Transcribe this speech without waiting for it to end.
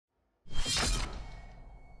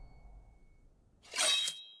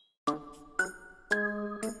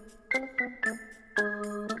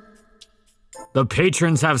The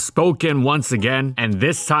patrons have spoken once again, and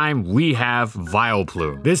this time we have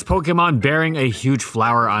Vileplume. This Pokemon bearing a huge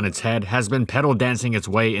flower on its head has been pedal dancing its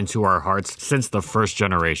way into our hearts since the first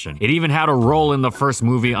generation. It even had a role in the first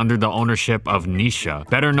movie under the ownership of Nisha,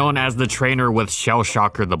 better known as the trainer with Shell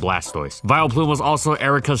Shocker the Blastoise. Vileplume was also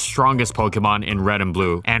Erica's strongest Pokemon in Red and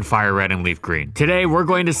Blue and Fire Red and Leaf Green. Today we're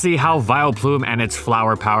going to see how Vileplume and its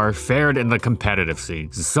flower power fared in the competitive scene.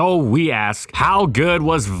 So we ask, how good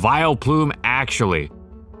was Vileplume actually?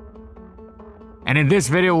 And in this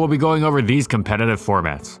video, we'll be going over these competitive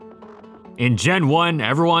formats. In Gen 1,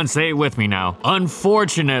 everyone say it with me now,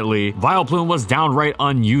 unfortunately, Vileplume was downright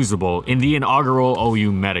unusable in the inaugural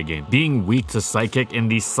OU metagame. Being weak to Psychic in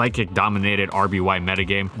the Psychic-dominated RBY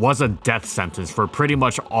metagame was a death sentence for pretty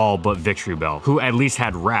much all but Victreebel, who at least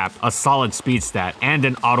had Wrap, a solid speed stat, and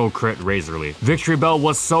an auto-crit Razor Leaf. Victreebel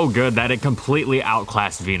was so good that it completely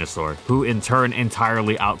outclassed Venusaur, who in turn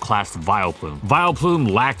entirely outclassed Vileplume. Vileplume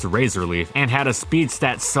lacked Razor Leaf and had a speed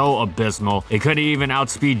stat so abysmal, it couldn't even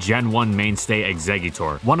outspeed Gen 1 mainstay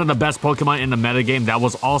Exeggutor, one of the best Pokemon in the metagame that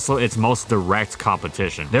was also its most direct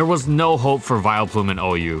competition. There was no hope for Vileplume in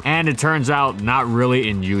OU, and it turns out not really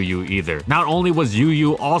in UU either. Not only was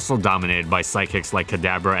UU also dominated by Psychics like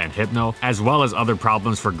Kadabra and Hypno, as well as other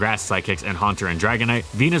problems for Grass Psychics and Haunter and Dragonite,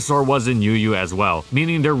 Venusaur was in UU as well,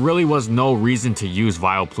 meaning there really was no reason to use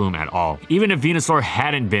Vileplume at all. Even if Venusaur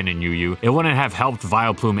hadn't been in UU, it wouldn't have helped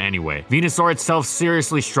Vileplume anyway. Venusaur itself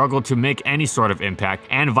seriously struggled to make any sort of impact,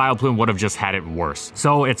 and Vileplume would have just had it worse.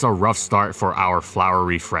 So it's a rough start for our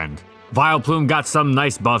flowery friend. Vileplume got some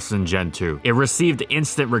nice buffs in Gen 2. It received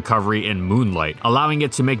instant recovery in Moonlight, allowing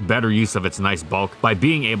it to make better use of its nice bulk by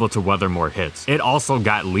being able to weather more hits. It also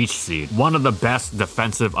got Leech Seed, one of the best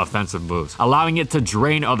defensive offensive moves, allowing it to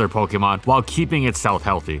drain other Pokemon while keeping itself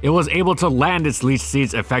healthy. It was able to land its Leech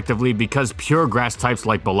Seeds effectively because pure grass types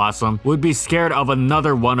like Blossom would be scared of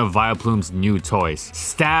another one of Vileplume's new toys,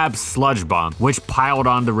 Stab Sludge Bomb, which piled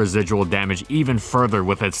on the residual damage even further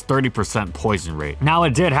with its 30% poison rate. Now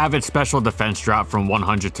it did have its special defense drop from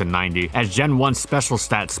 100 to 90 as Gen 1's special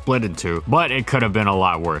stat split in two, but it could have been a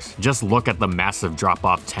lot worse. Just look at the massive drop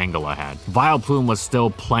off Tangela had. Vileplume was still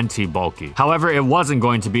plenty bulky. However, it wasn't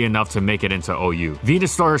going to be enough to make it into OU.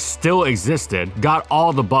 Venusaur still existed, got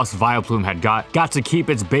all the buffs Vileplume had got to keep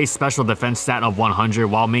its base special defense stat of 100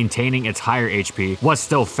 while maintaining its higher HP, was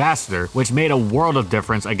still faster, which made a world of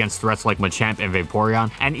difference against threats like Machamp and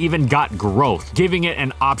Vaporeon, and even got growth, giving it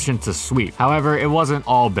an option to sweep. However, it wasn't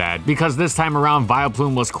all bad, because this time around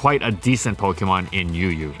Vileplume was quite a decent Pokemon in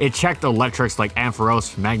UU. It checked electrics like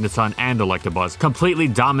Ampharos, Magneton, and Electabuzz, completely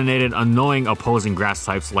dominated annoying opposing grass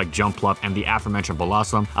types like Jumpluff and the aforementioned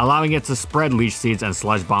Blossom, allowing it to spread Leech Seeds and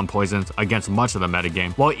Sludge Bomb poisons against much of the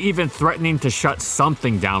metagame, while even threatening to shut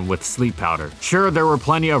something down with Sleep Powder. Sure, there were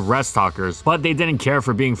plenty of rest talkers, but they didn't care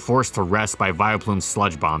for being forced to rest by Vileplume's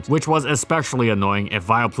Sludge Bombs, which was especially annoying if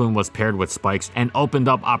Vileplume was paired with Spikes and opened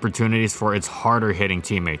up opportunities for its harder hitting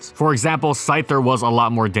teammates. For example, Scyther was a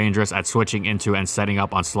lot more dangerous at switching into and setting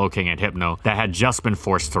up on Slowking and Hypno that had just been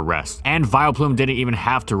forced to rest. And Vileplume didn't even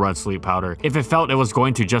have to run Sleep Powder if it felt it was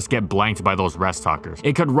going to just get blanked by those rest talkers.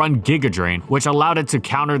 It could run Giga Drain, which allowed it to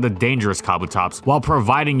counter the dangerous Kabutops while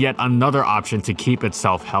providing yet another option to keep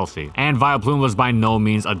itself healthy. And Vileplume was by no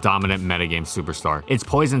means a dominant metagame superstar. Its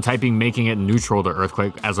poison typing making it neutral to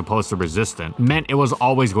Earthquake as opposed to resistant meant it was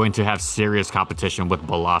always going to have serious competition with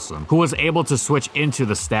Blossom, who was able to switch into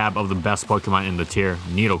the stab of the best Pokemon in the tier,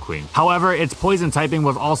 Nidoqueen. However, its poison typing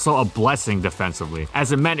was also a blessing defensively,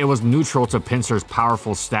 as it meant it was neutral to Pinsir's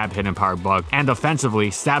powerful Stab Hidden Power Bug, and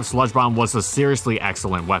offensively, Stab Sludge Bomb was a seriously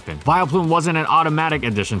excellent weapon. Vileplume wasn't an automatic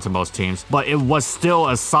addition to most teams, but it was still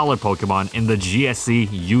a solid Pokemon in the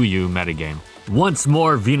GSC UU metagame. Once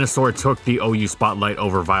more, Venusaur took the OU spotlight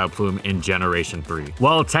over Vileplume in Generation 3.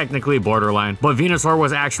 Well, technically borderline, but Venusaur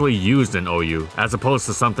was actually used in OU, as opposed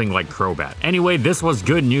to something like Crobat. Anyway, this was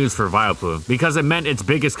good news for Vileplume, because it meant its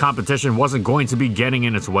biggest competition wasn't going to be getting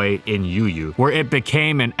in its way in UU, where it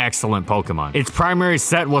became an excellent Pokemon. Its primary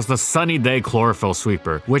set was the Sunny Day Chlorophyll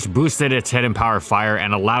Sweeper, which boosted its hidden power Fire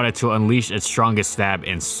and allowed it to unleash its strongest stab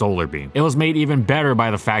in Solar Beam. It was made even better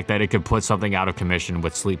by the fact that it could put something out of commission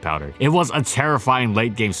with Sleep Powder. It was a terrifying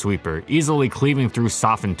late game sweeper, easily cleaving through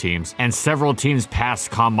softened teams, and several teams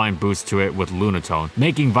passed Combine boost to it with Lunatone,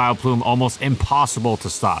 making Vileplume almost impossible to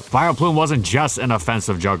stop. Vileplume wasn't just an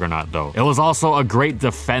offensive juggernaut though, it was also a great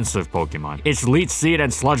defensive Pokemon. Its Leech Seed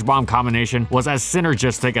and Sludge Bomb combination was as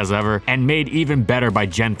synergistic as ever, and made even better by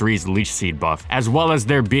Gen 3's Leech Seed buff, as well as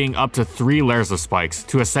there being up to 3 layers of spikes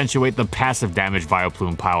to accentuate the passive damage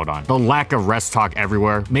Vileplume piled on. The lack of rest talk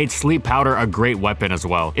everywhere made Sleep Powder a great weapon as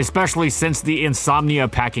well, especially since plus the insomnia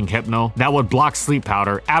packing Hypno that would block Sleep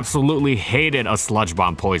Powder absolutely hated a Sludge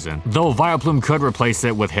Bomb poison, though Vileplume could replace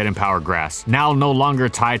it with Hidden Power Grass, now no longer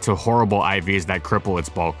tied to horrible IVs that cripple its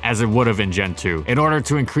bulk as it would have in Gen 2, in order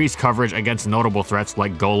to increase coverage against notable threats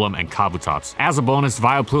like Golem and Kabutops. As a bonus,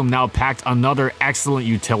 Vileplume now packed another excellent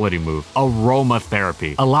utility move,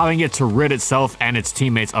 Aromatherapy, allowing it to rid itself and its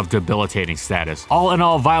teammates of debilitating status. All in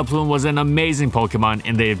all, Vileplume was an amazing Pokemon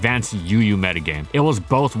in the advanced UU metagame. It was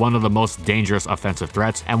both one of the most dangerous offensive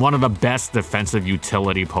threats and one of the best defensive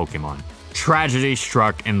utility Pokemon. Tragedy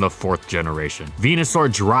struck in the 4th generation.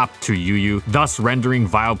 Venusaur dropped to UU, thus rendering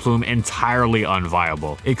Vileplume entirely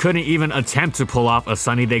unviable. It couldn't even attempt to pull off a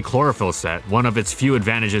Sunny Day Chlorophyll set, one of its few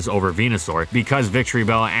advantages over Venusaur, because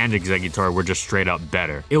Victreebel and Exeggutor were just straight up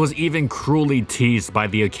better. It was even cruelly teased by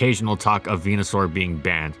the occasional talk of Venusaur being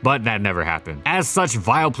banned, but that never happened. As such,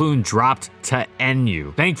 Vileplume dropped to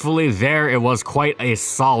NU. Thankfully, there it was quite a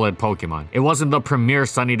solid Pokemon. It wasn't the premier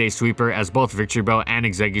Sunny Day sweeper, as both Victreebel and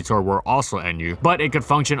Exeggutor were also NU, but it could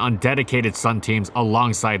function on dedicated Sun teams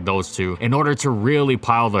alongside those two in order to really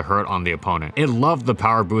pile the hurt on the opponent. It loved the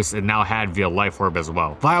power boost it now had via Life Orb as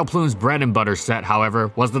well. Vileplume's bread and butter set,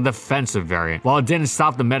 however, was the defensive variant. While it didn't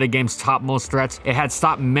stop the metagame's topmost threats, it had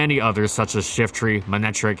stopped many others such as Shiftry,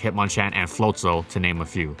 Manectric, Hitmonchan, and Floatzel, to name a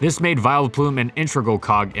few. This made Vileplume an integral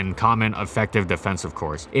cog in common effective defensive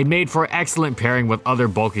cores. It made for excellent pairing with other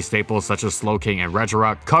bulky staples such as Slowking and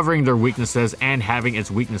Regirock, covering their weaknesses and having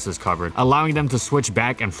its weaknesses covered, allowing them to switch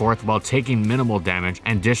back and forth while taking minimal damage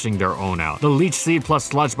and dishing their own out. The Leech Seed plus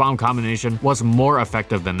Sludge Bomb combination was more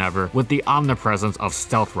effective than ever with the omnipresence of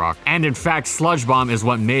Stealth Rock, and in fact Sludge Bomb is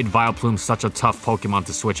what made Vileplume such a tough Pokemon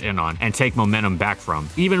to switch in on and take momentum back from.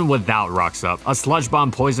 Even without Rocks Up, a Sludge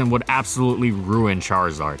Bomb poison would absolutely ruin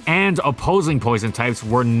Charizard, and opposing poison types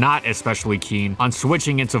were not especially keen on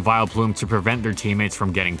switching into Vileplume to prevent their teammates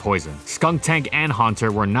from getting poisoned. Skuntank and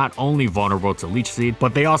Haunter were not only vulnerable to Leech Seed,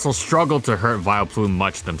 but they also struggled to hurt Vileplume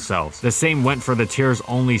much themselves. The same went for the tier's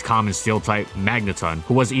only common steel type, Magneton,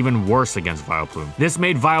 who was even worse against Vileplume. This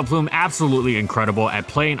made Vileplume absolutely incredible at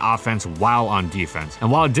playing offense while on defense,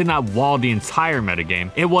 and while it did not wall the entire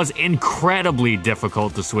metagame, it was incredibly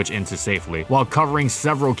difficult to switch into safely, while covering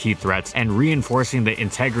several key threats and reinforcing the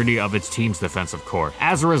integrity of its team's defensive core.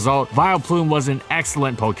 As a result, Vileplume was an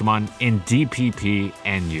excellent Pokemon in DPP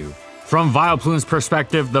NU. From Vileplume's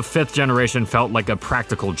perspective, the 5th generation felt like a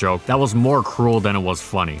practical joke that was more cruel than it was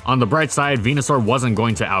funny. On the bright side, Venusaur wasn't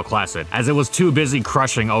going to outclass it, as it was too busy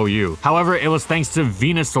crushing OU. However, it was thanks to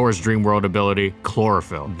Venusaur's Dream World ability,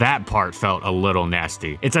 Chlorophyll. That part felt a little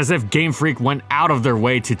nasty. It's as if Game Freak went out of their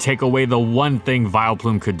way to take away the one thing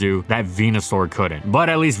Vileplume could do that Venusaur couldn't. But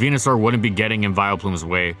at least Venusaur wouldn't be getting in Vileplume's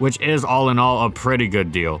way, which is all in all a pretty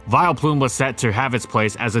good deal. Vileplume was set to have its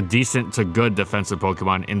place as a decent to good defensive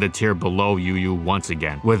Pokemon in the tier below UU once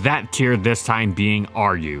again, with that tier this time being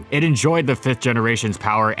RU. It enjoyed the 5th generation's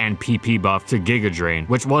power and PP buff to Giga Drain,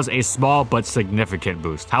 which was a small but significant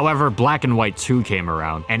boost. However, Black and White 2 came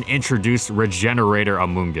around and introduced Regenerator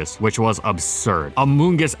Amoonguss, which was absurd.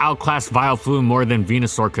 Amoonguss outclassed Vileplume more than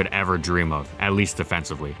Venusaur could ever dream of, at least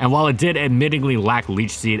defensively. And while it did admittingly lack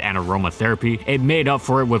Leech Seed and Aromatherapy, it made up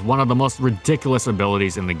for it with one of the most ridiculous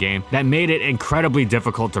abilities in the game that made it incredibly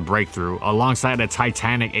difficult to break through, alongside a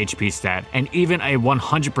Titanic HP stat and even a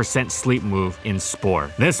 100% sleep move in Spore.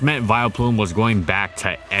 This meant Vileplume was going back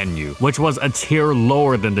to NU, which was a tier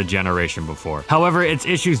lower than the generation before. However, its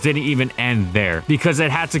issues didn't even end there, because it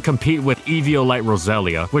had to compete with Eviolite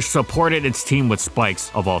Roselia, which supported its team with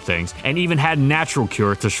spikes, of all things, and even had Natural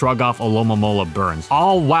Cure to shrug off Alomomola burns,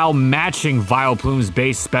 all while matching Vileplume's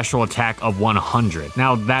base special attack of 100.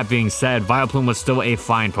 Now, that being said, Vileplume was still a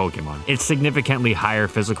fine Pokemon. Its significantly higher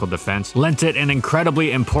physical defense lent it an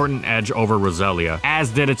incredibly important edge over Roselia, as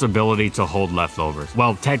did its ability to hold leftovers.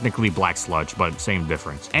 Well, technically Black Sludge, but same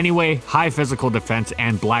difference. Anyway, high physical defense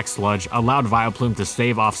and Black Sludge allowed Vileplume to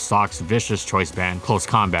stave off Sock's vicious Choice Band close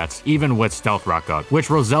combats, even with Stealth Rock up, which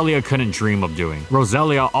Roselia couldn't dream of doing.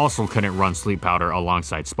 Roselia also couldn't run Sleep Powder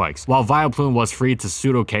alongside Spikes, while Vileplume was free to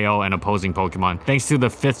pseudo KO an opposing Pokemon thanks to the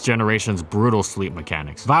 5th generation's brutal sleep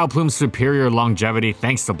mechanics. Vileplume's superior longevity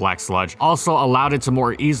thanks to Black Sludge also allowed it to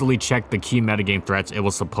more easily check the key metagame threats it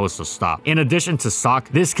was supposed to stop. In addition to Sock,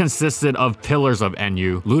 this consisted of pillars of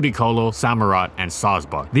NU, Ludicolo, Samurott, and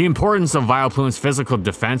Sawsbuck. The importance of Vileplume's physical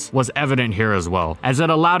defense was evident here as well, as it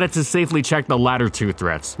allowed it to safely check the latter two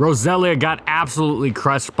threats. Roselia got absolutely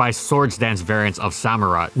crushed by Swords Dance variants of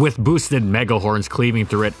Samurott, with boosted Mega Horns cleaving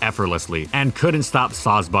through it effortlessly, and couldn't stop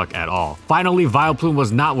Sawsbuck at all. Finally, Vileplume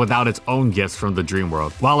was not without its own gifts from the Dream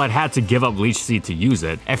World. While it had to give up Leech Seed to use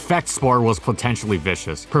it, Effect Spore was potentially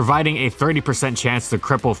vicious, providing a 30% chance to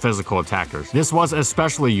cripple powerful physical attackers. This was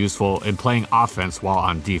especially useful in playing offense while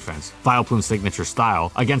on defense. Vileplume's signature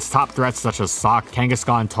style against top threats such as Sock,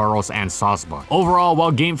 Kangaskhan, Tauros, and Sawsbuck. Overall,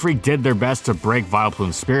 while Game Freak did their best to break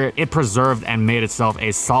Vileplume's spirit, it preserved and made itself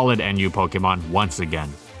a solid NU Pokemon once again.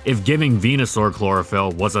 If giving Venusaur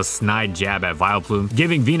Chlorophyll was a snide jab at Vileplume,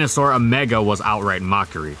 giving Venusaur a Mega was outright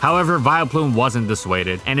mockery. However, Vileplume wasn't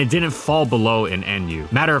dissuaded, and it didn't fall below in NU.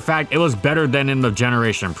 Matter of fact, it was better than in the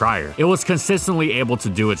generation prior. It was consistently able to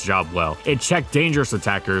do its job well. It checked dangerous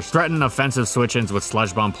attackers, threatened offensive switch-ins with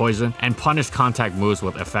Sludge Bomb Poison, and punished contact moves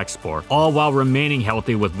with Effect Spore, all while remaining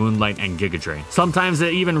healthy with Moonlight and Giga Drain. Sometimes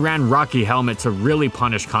it even ran Rocky Helmet to really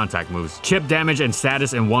punish contact moves. Chip damage and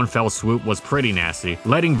status in one fell swoop was pretty nasty,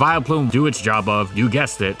 letting Vileplume do its job of, you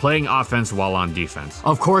guessed it, playing offense while on defense.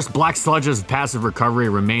 Of course, Black Sludge's passive recovery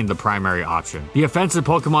remained the primary option. The offensive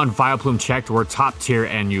Pokemon Vileplume checked were top tier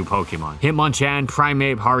NU Pokemon. Hitmonchan,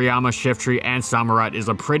 Primeape, Hariyama, Shiftry, and Samurott is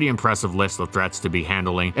a pretty impressive list of threats to be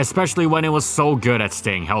handling, especially when it was so good at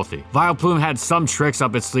staying healthy. Vileplume had some tricks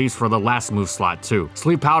up its sleeves for the last move slot too.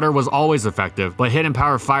 Sleep Powder was always effective, but Hidden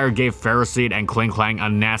Power Fire gave Ferroseed and Klinklang a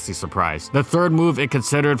nasty surprise. The third move it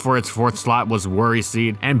considered for its fourth slot was Worry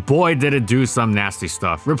Seed, and boy did it do some nasty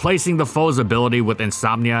stuff. Replacing the foe's ability with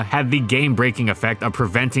Insomnia had the game-breaking effect of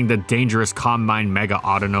preventing the dangerous Calm Mind Mega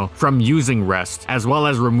Autono from using Rest, as well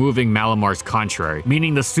as removing Malamar's Contrary,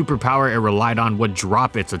 meaning the superpower it relied on would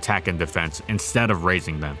drop its attack and defense instead of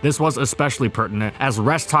raising them. This was especially pertinent as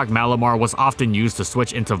Rest Talk Malamar was often used to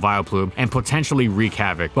switch into Vileplume and potentially wreak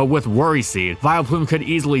havoc, but with Worry Seed, Vileplume could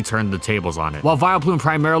easily turn the tables on it. While Vileplume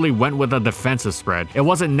primarily went with a defensive spread, it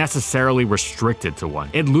wasn't necessarily restricted to one.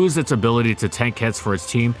 It lose its ability to tank hits for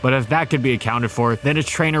its team, but if that could be accounted for, then its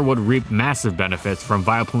trainer would reap massive benefits from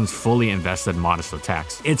Vileplume's fully invested modest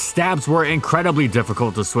attacks. Its stabs were incredibly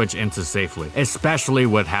difficult to switch into safely, especially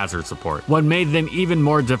with hazard support. What made them even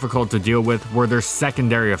more difficult to deal with were their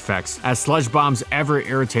secondary effects, as Sludge Bomb's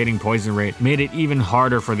ever-irritating poison rate made it even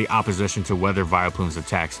harder for the opposition to weather Vileplume's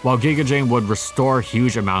attacks, while Giga Drain would restore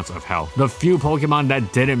huge amounts of health. The few Pokemon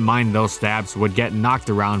that didn't mind those stabs would get knocked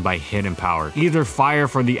around by Hidden Power, either fire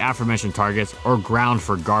for the aforementioned targets or ground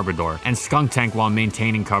for Garbodor, and Skunk Tank while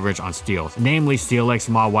maintaining coverage on steals, namely Steelix,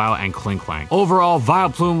 Mawile, and Klinklang. Overall,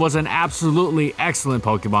 Vileplume was an absolutely excellent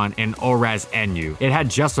Pokemon in ORAS NU. It had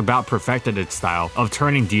just about perfected its style of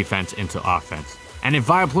turning defense into offense. And if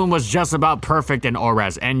Vileplume was just about perfect in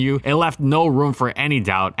ORAS NU, it left no room for any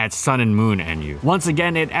doubt at Sun and Moon NU. Once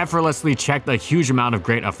again, it effortlessly checked a huge amount of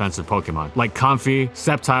great offensive Pokemon, like Comfey,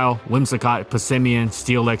 Sceptile, Whimsicott, Passimian,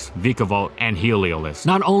 Steelix, Vikavolt, and Heliolisk.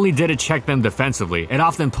 Not only did it check them defensively, it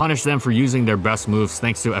often punished them for using their best moves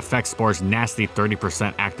thanks to Effect Spore's nasty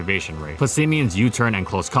 30% activation rate. Passimian's U-turn and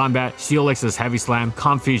close combat, Steelix's Heavy Slam,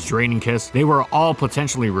 Comfey's Draining Kiss, they were all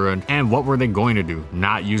potentially ruined, and what were they going to do?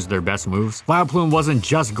 Not use their best moves? Vileplume wasn't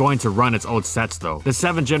just going to run its old sets though. The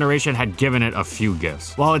 7th generation had given it a few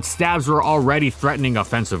gifts. While its stabs were already threatening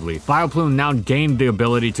offensively, Vileplume now gained the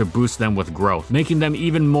ability to boost them with growth, making them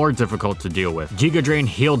even more difficult to deal with. Giga Drain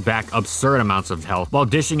healed back absurd amounts of health while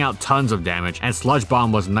dishing out tons of damage, and Sludge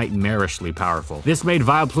Bomb was nightmarishly powerful. This made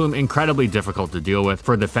Vileplume incredibly difficult to deal with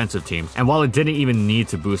for defensive teams, and while it didn't even need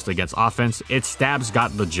to boost against offense, its stabs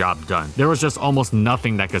got the job done. There was just almost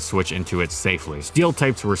nothing that could switch into it safely. Steel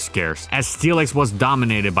types were scarce, as Steelix was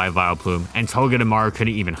dominated by Vileplume, and Togedemaru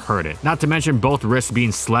couldn't even hurt it. Not to mention both wrists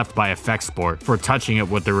being slept by Effect Spore for touching it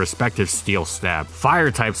with their respective steel stab. Fire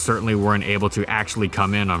types certainly weren't able to actually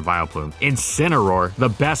come in on Vileplume. Incineroar, the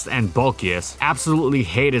best and bulkiest, absolutely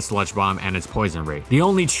hated Sludge Bomb and its poison rate. The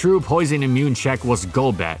only true poison immune check was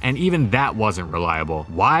Golbat, and even that wasn't reliable.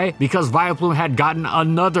 Why? Because Vileplume had gotten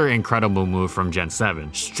another incredible move from Gen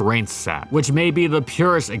 7, Strength Sap, which may be the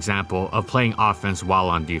purest example of playing offense while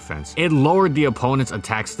on defense. It lowered the opponent's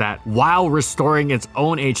attack stat while restoring its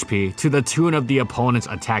own HP to the tune of the opponent's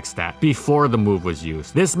attack stat before the move was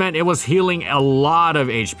used. This meant it was healing a lot of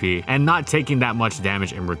HP and not taking that much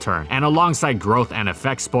damage in return. And alongside Growth and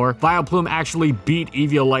Effect Spore, Vileplume actually beat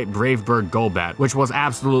Eviolite Brave Bird Golbat, which was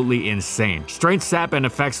absolutely insane. Strength Sap and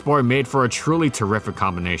Effect Spore made for a truly terrific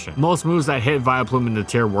combination. Most moves that hit Vileplume in the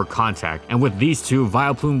tier were contact, and with these two,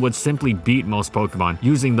 Vileplume would simply beat most Pokemon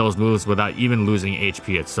using those moves without even losing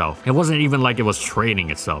HP itself. It wasn't even like it was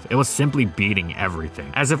training itself. It was simply beating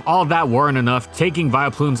everything. As if all that weren't enough, taking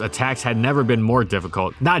Vileplume's attacks had never been more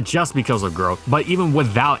difficult, not just because of growth, but even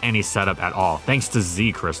without any setup at all, thanks to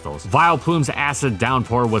Z crystals. Vileplume's acid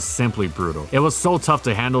downpour was simply brutal. It was so tough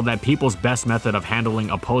to handle that people's best method of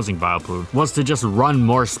handling opposing Vileplume was to just run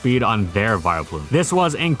more speed on their Vileplume. This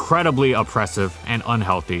was incredibly oppressive and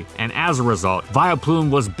unhealthy, and as a result,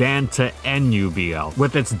 Vileplume was banned to NUBL,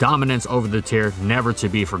 with its dominance over the tier never to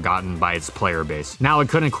be forgotten by its player base. Now, it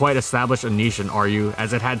couldn't quite establish a niche in RU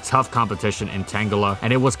as it had tough competition in Tangela,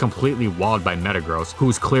 and it was completely walled by Metagross,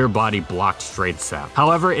 whose clear body blocked straight sap.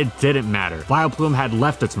 However, it didn't matter. Vileplume had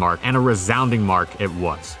left its mark, and a resounding mark it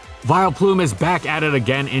was. Vileplume is back at it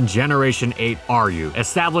again in Generation 8 RU,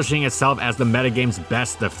 establishing itself as the metagame's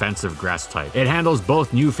best defensive grass type. It handles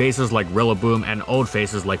both new faces like Rillaboom and old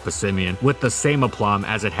faces like Passimian with the same aplomb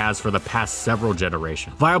as it has for the past several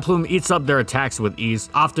generations. Vileplume eats up their attacks with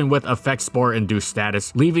ease, often with Effect Spore-induced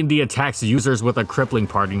status, leaving the attack's users with a crippling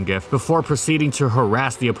parting gift before proceeding to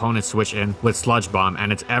harass the opponent's switch in with Sludge Bomb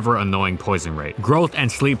and its ever-annoying poison rate. Growth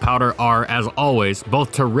and Sleep Powder are, as always,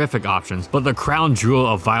 both terrific options, but the crown jewel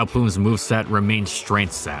of Vileplume's moveset remains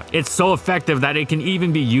Strength Sap. It's so effective that it can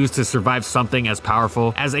even be used to survive something as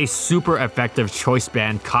powerful as a super effective Choice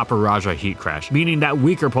Band Copper Raja Heat Crash, meaning that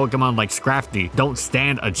weaker Pokemon like Scrafty don't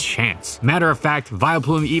stand a chance. Matter of fact,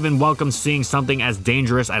 Vileplume even welcomes seeing something as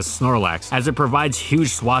dangerous as Snorlax, as it provides huge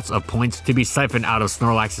swaths of points to be siphoned out of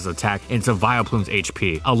Snorlax's attack into Vileplume's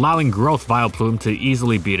HP, allowing Growth Vileplume to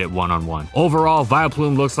easily beat it one-on-one. Overall,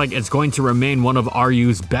 Vileplume looks like it's going to remain one of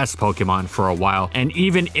RU's best Pokemon for a while, and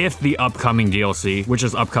even if the upcoming DLC, which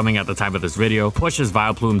is upcoming at the time of this video, pushes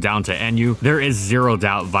Vileplume down to NU, there is zero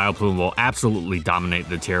doubt Vileplume will absolutely dominate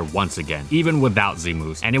the tier once again, even without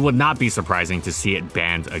Z-moves, and it would not be surprising to see it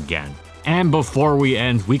banned again. And before we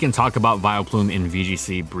end, we can talk about Vileplume in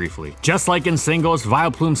VGC briefly. Just like in singles,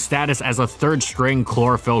 Vileplume's status as a third string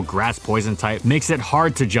chlorophyll grass poison type makes it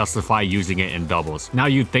hard to justify using it in doubles. Now,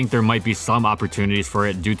 you'd think there might be some opportunities for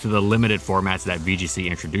it due to the limited formats that VGC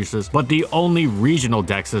introduces, but the only regional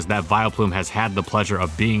dexes that Vileplume has had the pleasure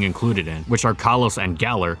of being included in, which are Kalos and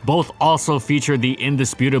Galar, both also feature the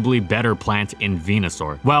indisputably better plant in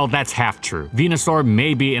Venusaur. Well, that's half true. Venusaur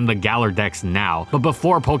may be in the Galar dex now, but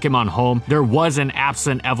before Pokemon Home, there was an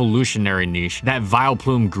absent evolutionary niche that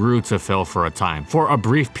Vileplume grew to fill for a time. For a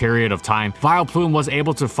brief period of time, Vileplume was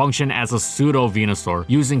able to function as a pseudo-Venusaur,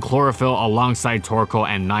 using chlorophyll alongside Torkoal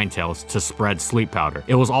and Ninetales to spread Sleep Powder.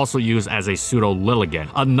 It was also used as a pseudo-Lilligant,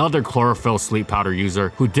 another chlorophyll Sleep Powder user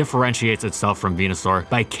who differentiates itself from Venusaur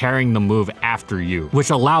by carrying the move after you, which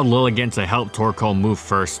allowed Lilligant to help Torkoal move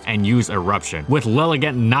first and use Eruption. With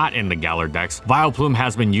Lilligant not in the Galar dex, Vileplume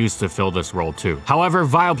has been used to fill this role too. However,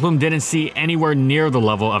 Vileplume didn't see anywhere near the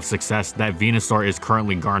level of success that Venusaur is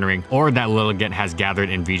currently garnering or that Lilligant has gathered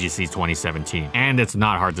in VGC 2017, and it's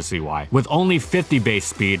not hard to see why. With only 50 base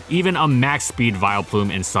speed, even a max speed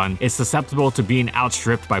Vileplume in Sun is susceptible to being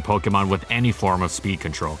outstripped by Pokemon with any form of speed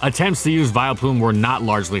control. Attempts to use Vileplume were not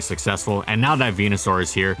largely successful, and now that Venusaur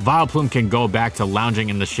is here, Vileplume can go back to lounging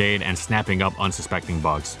in the shade and snapping up unsuspecting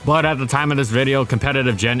bugs. But at the time of this video,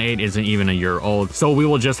 competitive Gen 8 isn't even a year old, so we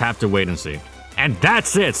will just have to wait and see. And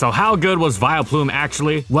that's it. So how good was Vileplume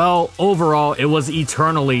actually? Well, overall, it was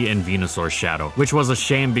eternally in Venusaur's shadow, which was a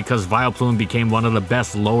shame because Vileplume became one of the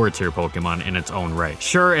best lower tier Pokemon in its own right.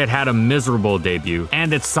 Sure, it had a miserable debut,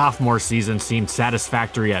 and its sophomore season seemed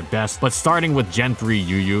satisfactory at best, but starting with Gen 3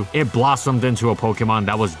 Yu, it blossomed into a Pokemon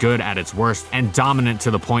that was good at its worst and dominant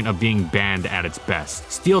to the point of being banned at its best.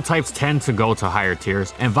 Steel types tend to go to higher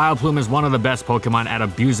tiers, and Vileplume is one of the best Pokemon at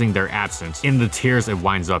abusing their absence in the tiers it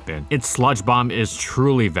winds up in. Its Sludge Bomb is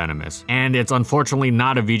truly venomous, and it's unfortunately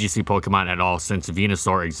not a VGC Pokemon at all since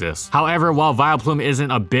Venusaur exists. However, while Vileplume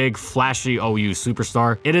isn't a big, flashy OU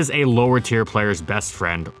superstar, it is a lower tier player's best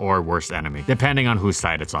friend or worst enemy, depending on whose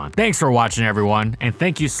side it's on. Thanks for watching, everyone, and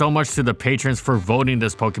thank you so much to the patrons for voting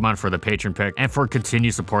this Pokemon for the patron pick and for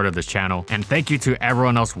continued support of this channel, and thank you to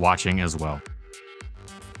everyone else watching as well.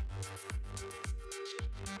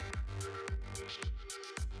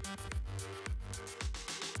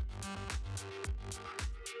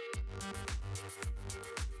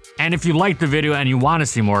 And if you liked the video and you want to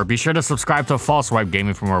see more, be sure to subscribe to False Swipe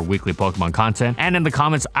Gaming for more weekly Pokemon content. And in the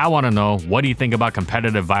comments, I want to know, what do you think about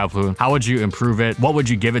competitive Vileplume? How would you improve it? What would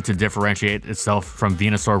you give it to differentiate itself from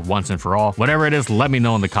Venusaur once and for all? Whatever it is, let me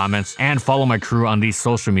know in the comments, and follow my crew on these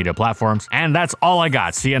social media platforms. And that's all I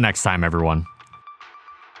got. See you next time, everyone.